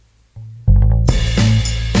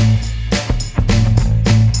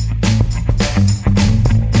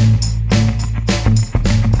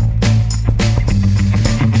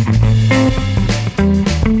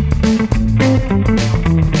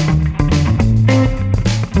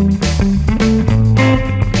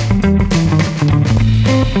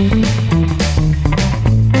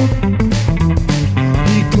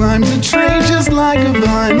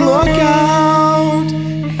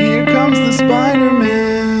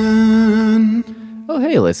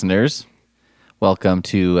Hey, listeners. Welcome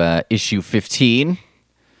to issue 15,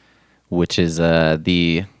 which is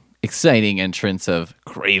the exciting entrance of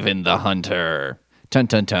Kraven the Hunter. Tun,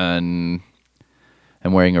 tun, tun.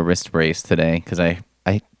 I'm wearing a wrist brace today because I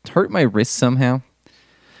hurt my wrist somehow.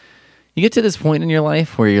 You get to this point in your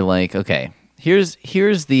life where you're like, okay, here's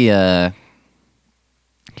the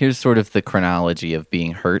here's sort of the chronology of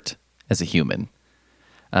being hurt as a human.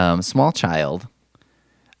 Small child,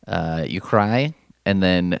 you cry, and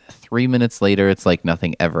then 3 minutes later, it's like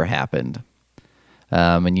nothing ever happened.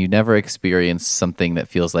 And you never experience something that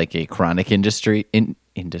feels like a chronic injury.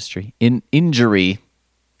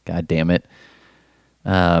 God damn it.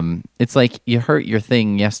 It's like you hurt your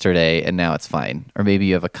thing yesterday and now it's fine. Or maybe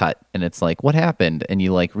you have a cut and it's like, what happened? And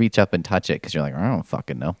you like reach up and touch it because you're like, I don't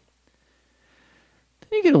fucking know.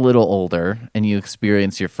 Then you get a little older and you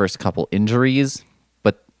experience your first couple injuries.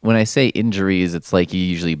 But when I say injuries, it's like you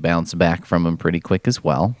usually bounce back from them pretty quick as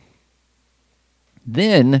well.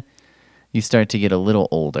 Then you start to get a little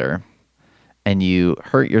older and you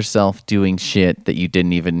hurt yourself doing shit that you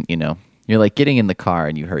didn't even, you're like getting in the car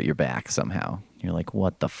and you hurt your back somehow. You're like,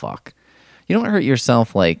 what the fuck? You don't hurt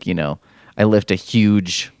yourself like, I lift a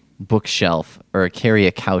huge bookshelf or carry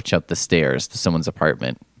a couch up the stairs to someone's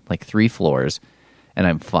apartment, like 3 floors, and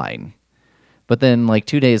I'm fine. But then like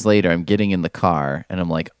 2 days later, I'm getting in the car and I'm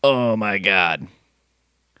like, oh my God.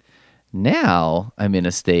 Now I'm in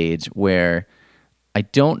a stage where I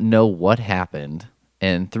don't know what happened.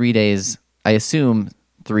 And 3 days, I assume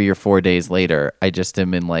 3 or 4 days later, I just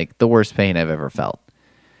am in like the worst pain I've ever felt.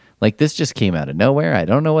 Like this just came out of nowhere. I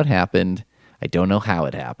don't know what happened. I don't know how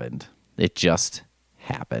it happened. It just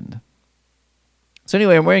happened. So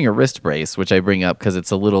anyway, I'm wearing a wrist brace, which I bring up because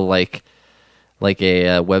it's a little like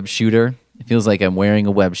a web shooter. It feels like I'm wearing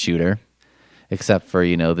a web shooter, except for,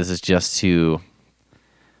 this is just to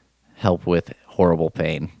help with horrible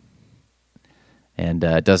pain. And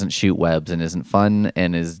doesn't shoot webs and isn't fun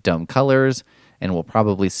and is dumb colors and will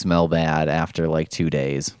probably smell bad after like 2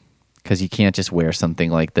 days. Because you can't just wear something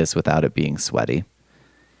like this without it being sweaty.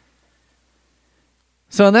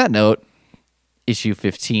 So on that note, issue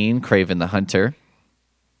 15, Kraven the Hunter.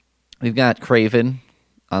 We've got Kraven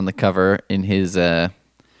on the cover in his,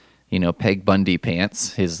 Peg Bundy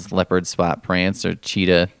pants, his leopard spot pants or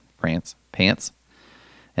cheetah pants,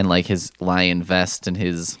 and like his lion vest and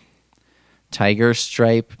his tiger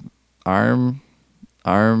stripe arm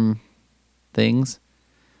things.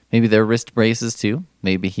 Maybe they're wrist braces too.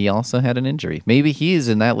 Maybe he also had an injury. Maybe he's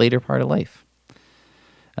in that later part of life.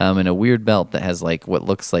 And a weird belt that has like what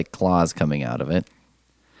looks like claws coming out of it.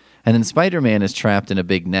 And then Spider-Man is trapped in a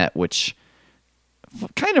big net, which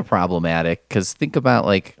kind of problematic because think about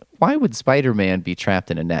like, why would Spider-Man be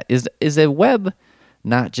trapped in a net? Is a web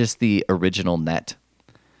not just the original net?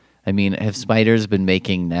 I mean, have spiders been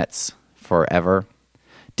making nets forever?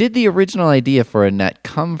 Did the original idea for a net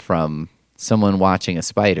come from someone watching a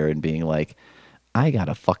spider and being like, I got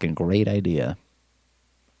a fucking great idea?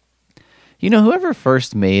 Whoever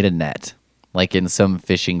first made a net, like in some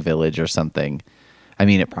fishing village or something, I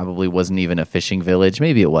mean, it probably wasn't even a fishing village.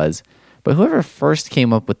 Maybe it was. But whoever first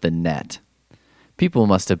came up with the net, people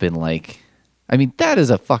must have been like, I mean, that is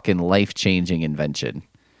a fucking life-changing invention.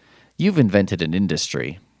 You've invented an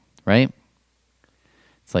industry, right?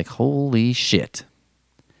 It's like, holy shit.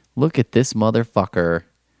 Look at this motherfucker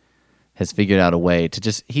has figured out a way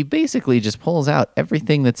to he basically just pulls out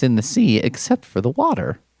everything that's in the sea except for the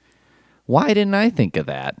water. Why didn't I think of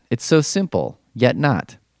that? It's so simple, yet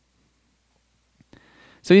not.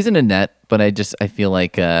 So he's in a net, but I feel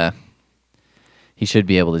like he should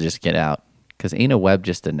be able to just get out because ain't a web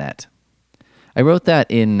just a net. I wrote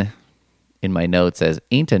that in my notes as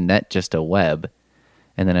ain't a net just a web.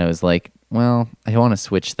 And then I was like, well, I want to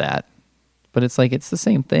switch that. But it's like, it's the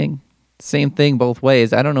same thing. Same thing both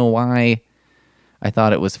ways. I don't know why I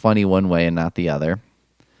thought it was funny one way and not the other.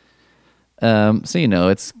 So,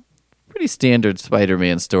 it's pretty standard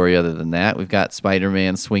Spider-Man story other than that. We've got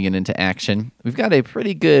Spider-Man swinging into action. We've got a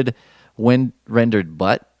pretty good rendered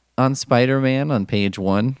butt on Spider-Man on page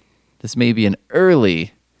 1. This may be an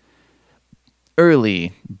early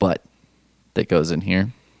butt that goes in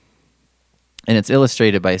here. And it's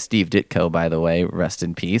illustrated by Steve Ditko, by the way. Rest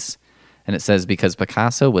in peace. And it says, because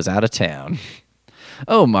Picasso was out of town.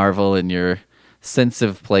 Oh, Marvel and your sense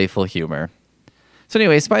of playful humor. So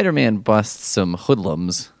anyway, Spider-Man busts some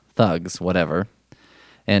hoodlums, thugs, whatever.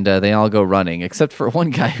 And they all go running, except for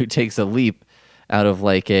one guy who takes a leap out of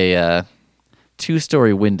like a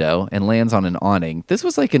 2-story window and lands on an awning. This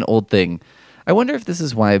was like an old thing. I wonder if this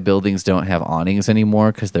is why buildings don't have awnings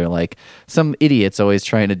anymore, because they're like, some idiot's always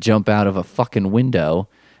trying to jump out of a fucking window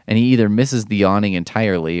and he either misses the awning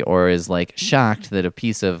entirely or is like shocked that a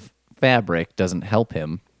piece of fabric doesn't help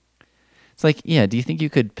him. It's like, yeah, do you think you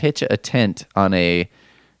could pitch a tent on a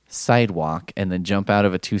sidewalk and then jump out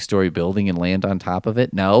of a 2-story building and land on top of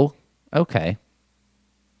it? No? Okay.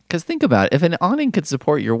 Because think about it. If an awning could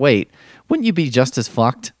support your weight, wouldn't you be just as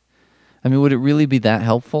fucked? I mean, would it really be that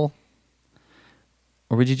helpful?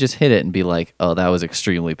 Or would you just hit it and be like, oh, that was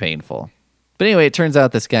extremely painful? But anyway, it turns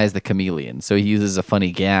out this guy's the chameleon. So he uses a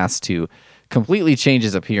funny gas to completely change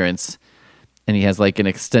his appearance. And he has like an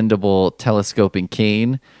extendable telescoping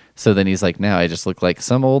cane. So then he's like, now I just look like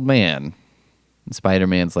some old man. And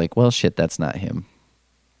Spider-Man's like, well, shit, that's not him.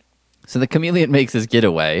 So the chameleon makes his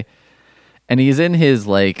getaway. And he's in his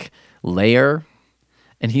like lair.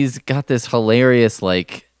 And he's got this hilarious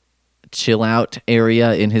like chill out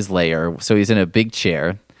area in his lair. So he's in a big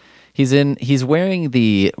chair. He's wearing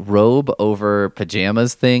the robe over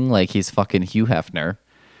pajamas thing like he's fucking Hugh Hefner.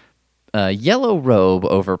 Yellow robe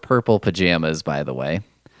over purple pajamas, by the way.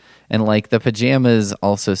 And like the pajamas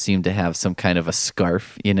also seem to have some kind of a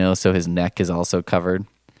scarf, so his neck is also covered.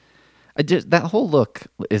 That whole look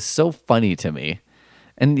is so funny to me.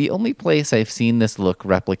 And the only place I've seen this look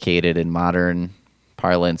replicated in modern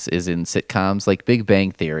parlance is in sitcoms like Big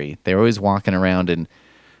Bang Theory. They're always walking around in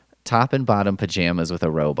top and bottom pajamas with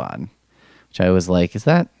a robe on, which I was like, is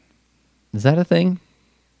that a thing?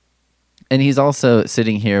 And he's also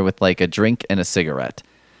sitting here with like a drink and a cigarette.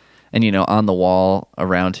 And, on the wall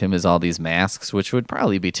around him is all these masks, which would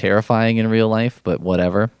probably be terrifying in real life, but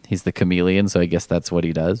whatever. He's the chameleon, so I guess that's what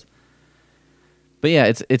he does. But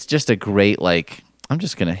yeah, it's just a great, like, I'm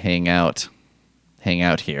just going to hang out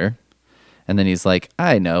here. And then he's like,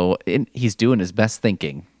 I know. And he's doing his best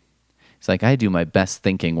thinking. He's like, I do my best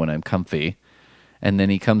thinking when I'm comfy. And then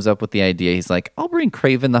he comes up with the idea. He's like, I'll bring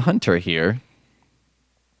Kraven the Hunter here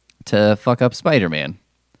to fuck up Spider-Man.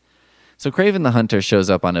 So Kraven the Hunter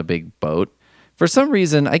shows up on a big boat. For some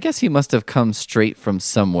reason, I guess he must have come straight from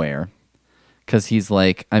somewhere. Because he's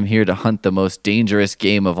like, I'm here to hunt the most dangerous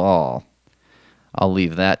game of all. I'll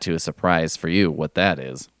leave that to a surprise for you, what that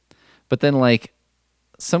is. But then, like,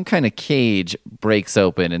 some kind of cage breaks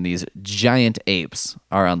open and these giant apes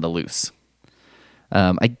are on the loose.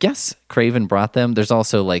 I guess Kraven brought them. There's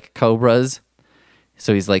also, like, cobras.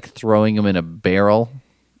 So he's, like, throwing them in a barrel.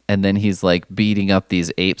 And then he's like beating up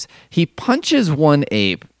these apes. He punches one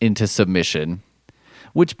ape into submission,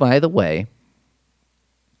 which, by the way,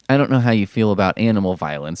 I don't know how you feel about animal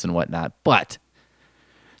violence and whatnot, but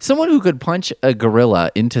someone who could punch a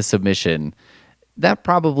gorilla into submission, that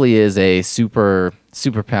probably is a super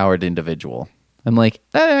powered individual. I'm like,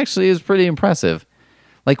 that actually is pretty impressive.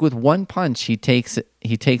 Like with one punch, he takes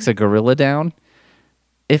a gorilla down.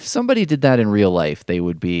 If somebody did that in real life, that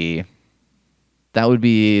would be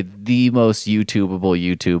the most YouTubeable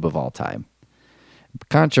YouTube of all time.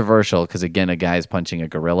 Controversial because, again, a guy's punching a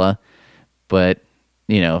gorilla. But,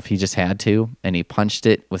 if he just had to and he punched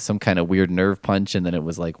it with some kind of weird nerve punch and then it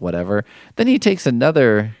was like whatever, then he takes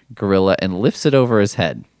another gorilla and lifts it over his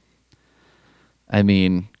head. I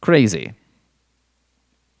mean, crazy.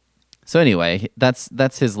 So anyway,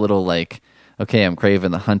 that's his little like, okay, I'm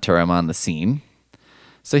Kraven the Hunter, I'm on the scene.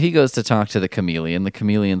 So he goes to talk to the chameleon. The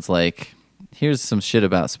chameleon's like, here's some shit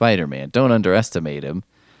about Spider-Man. Don't underestimate him.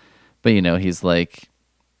 But, he's like,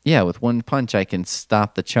 yeah, with one punch I can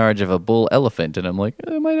stop the charge of a bull elephant. And I'm like,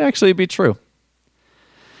 it might actually be true.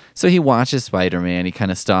 So he watches Spider-Man. He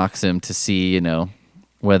kind of stalks him to see,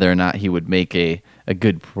 whether or not he would make a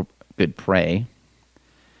good prey.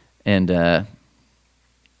 And,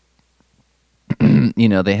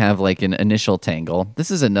 they have like an initial tangle.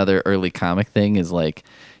 This is another early comic thing is like,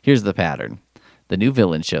 here's the pattern. The new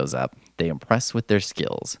villain shows up. They impress with their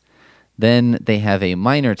skills. Then they have a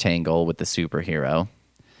minor tangle with the superhero,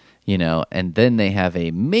 and then they have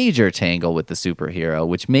a major tangle with the superhero,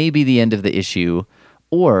 which may be the end of the issue,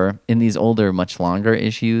 or in these older, much longer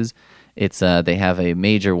issues, it's they have a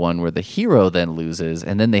major one where the hero then loses,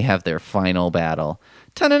 and then they have their final battle.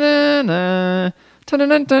 Ta-na-na-na,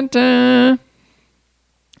 ta-na-na-na-na.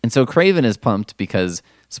 And so Kraven is pumped because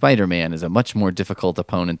Spider-Man is a much more difficult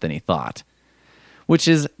opponent than he thought.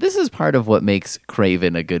 This is part of what makes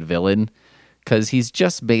Kraven a good villain, because he's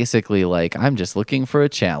just basically like, I'm just looking for a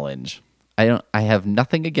challenge. I have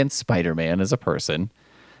nothing against Spider-Man as a person.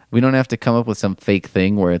 We don't have to come up with some fake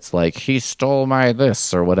thing where it's like, he stole my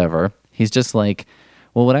this or whatever. He's just like,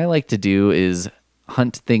 well, what I like to do is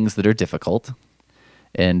hunt things that are difficult.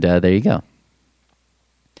 And there you go.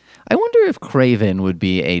 I wonder if Kraven would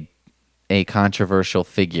be a controversial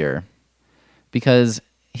figure, because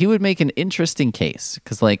he would make an interesting case.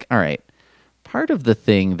 Because, like, all right, part of the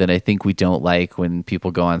thing that I think we don't like when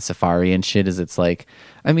people go on safari and shit is it's like,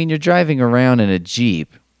 I mean, you're driving around in a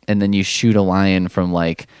Jeep and then you shoot a lion from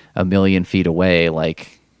like a million feet away,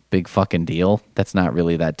 like, big fucking deal. That's not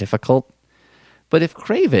really that difficult. But if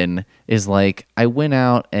Craven is like, I went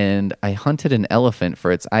out and I hunted an elephant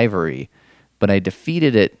for its ivory, but I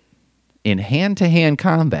defeated it in hand-to-hand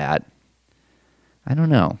combat, I don't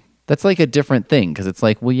know. That's like a different thing, because it's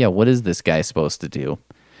like, well, yeah, what is this guy supposed to do?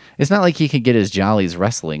 It's not like he could get his jollies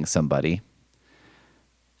wrestling somebody.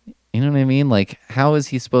 You know what I mean? Like, how is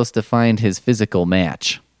he supposed to find his physical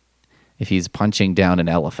match if he's punching down an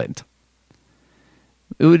elephant?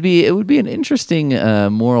 It would be an interesting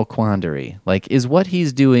moral quandary. Like, is what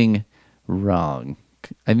he's doing wrong?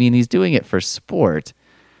 I mean, he's doing it for sport,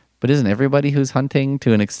 but isn't everybody who's hunting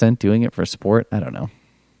to an extent doing it for sport? I don't know.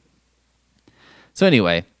 So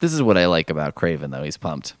anyway, this is what I like about Craven, though. He's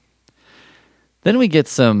pumped. Then we get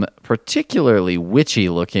some particularly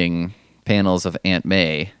witchy-looking panels of Aunt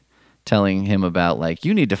May telling him about, like,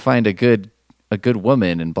 you need to find a good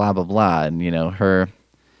woman and blah, blah, blah. And, you know,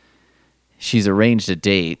 she's arranged a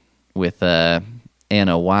date with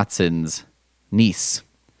Anna Watson's niece,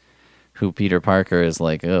 who Peter Parker is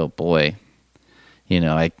like, oh, boy. You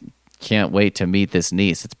know, I can't wait to meet this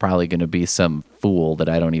niece. It's probably going to be some fool that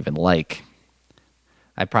I don't even like.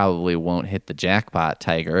 I probably won't hit the jackpot,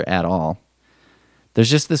 Tiger, at all. There's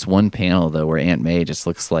just this one panel, though, where Aunt May just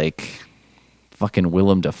looks like fucking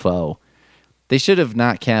Willem Dafoe. They should have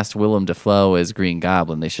not cast Willem Dafoe as Green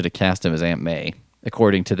Goblin. They should have cast him as Aunt May,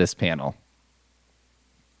 according to this panel.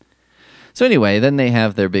 So anyway, then they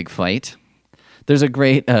have their big fight. There's a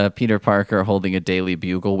great Peter Parker holding a Daily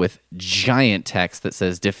Bugle with giant text that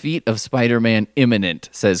says, "Defeat of Spider-Man imminent,"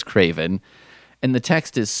 says Craven. And the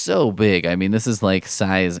text is so big. I mean, this is like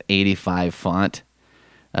size 85 font.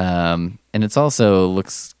 And it's also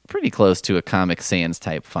looks pretty close to a Comic Sans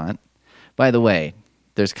type font. By the way,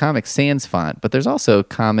 there's Comic Sans font, but there's also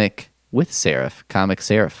Comic with Serif, Comic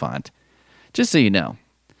Serif font. Just so you know,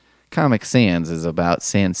 Comic Sans is about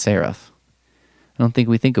sans serif. I don't think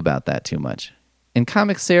we think about that too much. And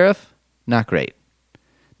Comic Serif, not great.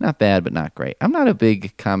 Not bad, but not great. I'm not a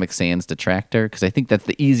big Comic Sans detractor because I think that's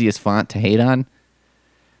the easiest font to hate on.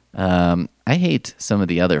 I hate some of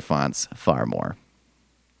the other fonts far more.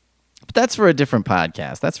 But that's for a different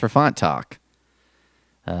podcast. That's for Font Talk,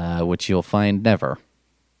 which you'll find never.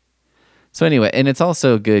 So anyway, and it's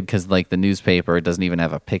also good because like the newspaper doesn't even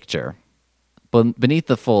have a picture. But beneath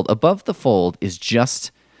the fold, above the fold is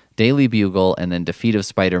just Daily Bugle and then Defeat of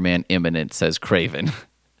Spider-Man imminent, says Craven.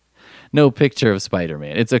 No picture of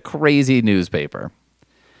Spider-Man. It's a crazy newspaper.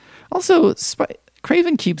 Also,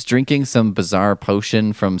 Craven keeps drinking some bizarre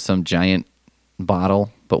potion from some giant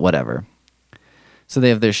bottle, but whatever. So they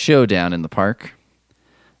have their showdown in the park,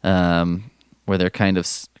 where they're kind of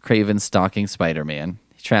Craven stalking Spider-Man.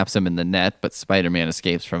 He traps him in the net, but Spider-Man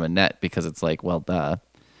escapes from a net because it's like, well, duh.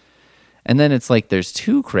 And then it's like there's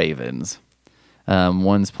two Cravens.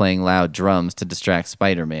 One's playing loud drums to distract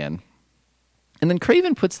Spider-Man. And then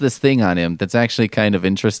Craven puts this thing on him that's actually kind of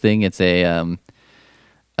interesting. It's a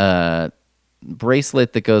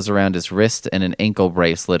bracelet that goes around his wrist and an ankle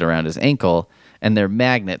bracelet around his ankle. And they're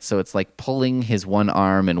magnets, so it's like pulling his one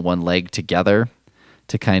arm and one leg together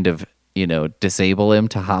to kind of, you know, disable him,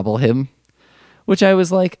 to hobble him. Which I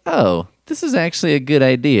was like, oh, this is actually a good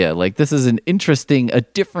idea. Like, this is a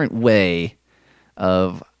different way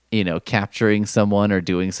of, you know, capturing someone or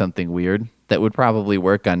doing something weird that would probably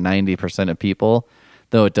work on 90% of people,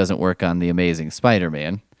 though it doesn't work on the Amazing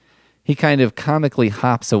Spider-Man. He kind of comically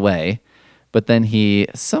hops away, but then he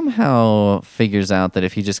somehow figures out that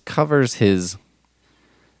if he just covers his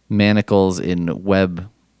manacles in in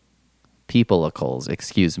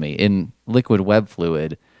liquid web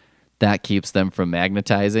fluid, that keeps them from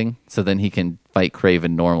magnetizing, so then he can fight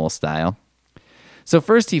Craven normal style. So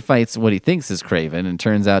first he fights what he thinks is Craven and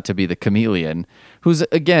turns out to be the Chameleon, who's,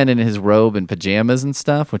 again, in his robe and pajamas and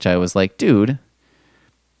stuff, which I was like, dude,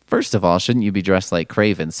 first of all, shouldn't you be dressed like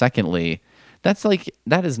Craven? Secondly,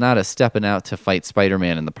 that is not a stepping out to fight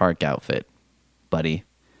Spider-Man in the park outfit, buddy.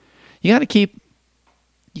 You got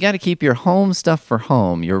to keep your home stuff for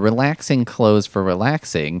home, your relaxing clothes for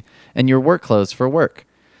relaxing, and your work clothes for work.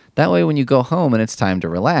 That way when you go home and it's time to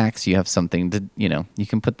relax, you have something to, you know, you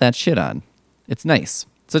can put that shit on. It's nice.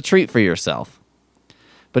 It's a treat for yourself.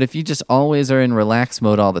 But if you just always are in relax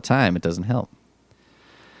mode all the time, it doesn't help.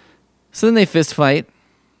 So then they fist fight.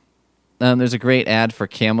 There's a great ad for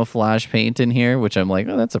camouflage paint in here, which I'm like,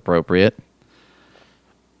 oh, that's appropriate.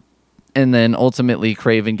 And then ultimately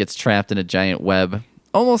Craven gets trapped in a giant web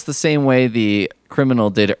almost the same way the criminal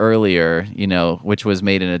did earlier, which was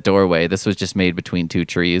made in a doorway. This was just made between two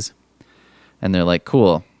trees. And they're like,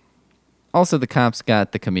 cool. Also, the cops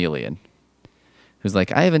got the chameleon, who's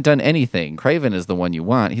like, I haven't done anything. Kraven is the one you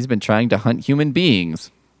want. He's been trying to hunt human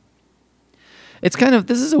beings.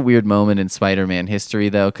 This is a weird moment in Spider-Man history,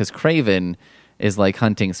 though, because Kraven is like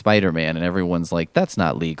hunting Spider-Man, and everyone's like, that's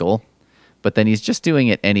not legal. But then he's just doing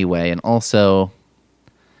it anyway, and also,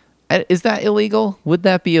 is that illegal? Would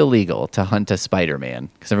that be illegal to hunt a Spider-Man?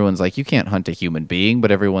 Because everyone's like, you can't hunt a human being, but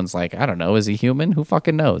everyone's like, I don't know, is he human? Who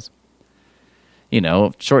fucking knows?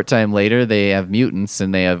 Short time later, they have mutants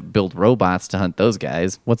and they have built robots to hunt those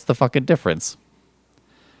guys. What's the fucking difference?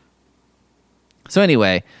 So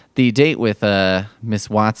anyway, the date with Miss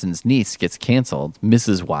Watson's niece gets canceled,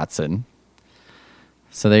 Mrs. Watson.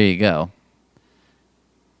 So there you go.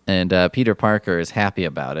 And Peter Parker is happy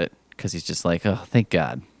about it because he's just like, oh, thank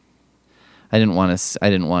God. I didn't want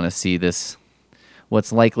to see this.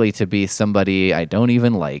 What's likely to be somebody I don't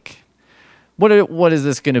even like. What is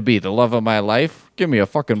this going to be? The love of my life? Give me a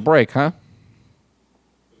fucking break, huh?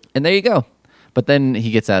 And there you go. But then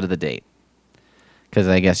he gets out of the date because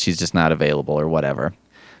I guess she's just not available or whatever.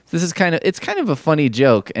 This is it's kind of a funny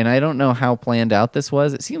joke, and I don't know how planned out this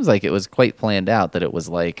was. It seems like it was quite planned out, that it was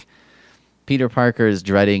like Peter Parker is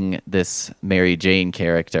dreading this Mary Jane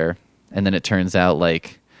character, and then it turns out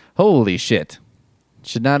like, holy shit,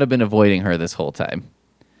 should not have been avoiding her this whole time.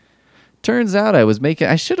 Turns out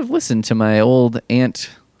I should have listened to my old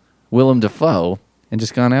Aunt Willem Dafoe and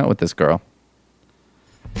just gone out with this girl.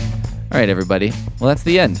 All right, everybody. Well, that's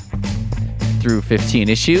the end. Through 15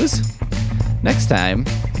 issues. Next time,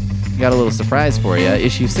 got a little surprise for you.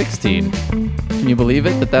 Issue 16. Can you believe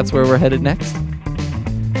it that's where we're headed next?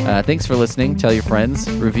 Thanks for listening. Tell your friends.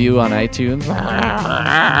 Review on iTunes.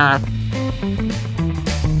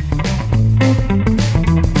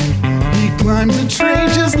 Climbs a tree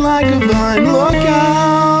just like a vine. Look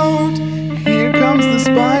out!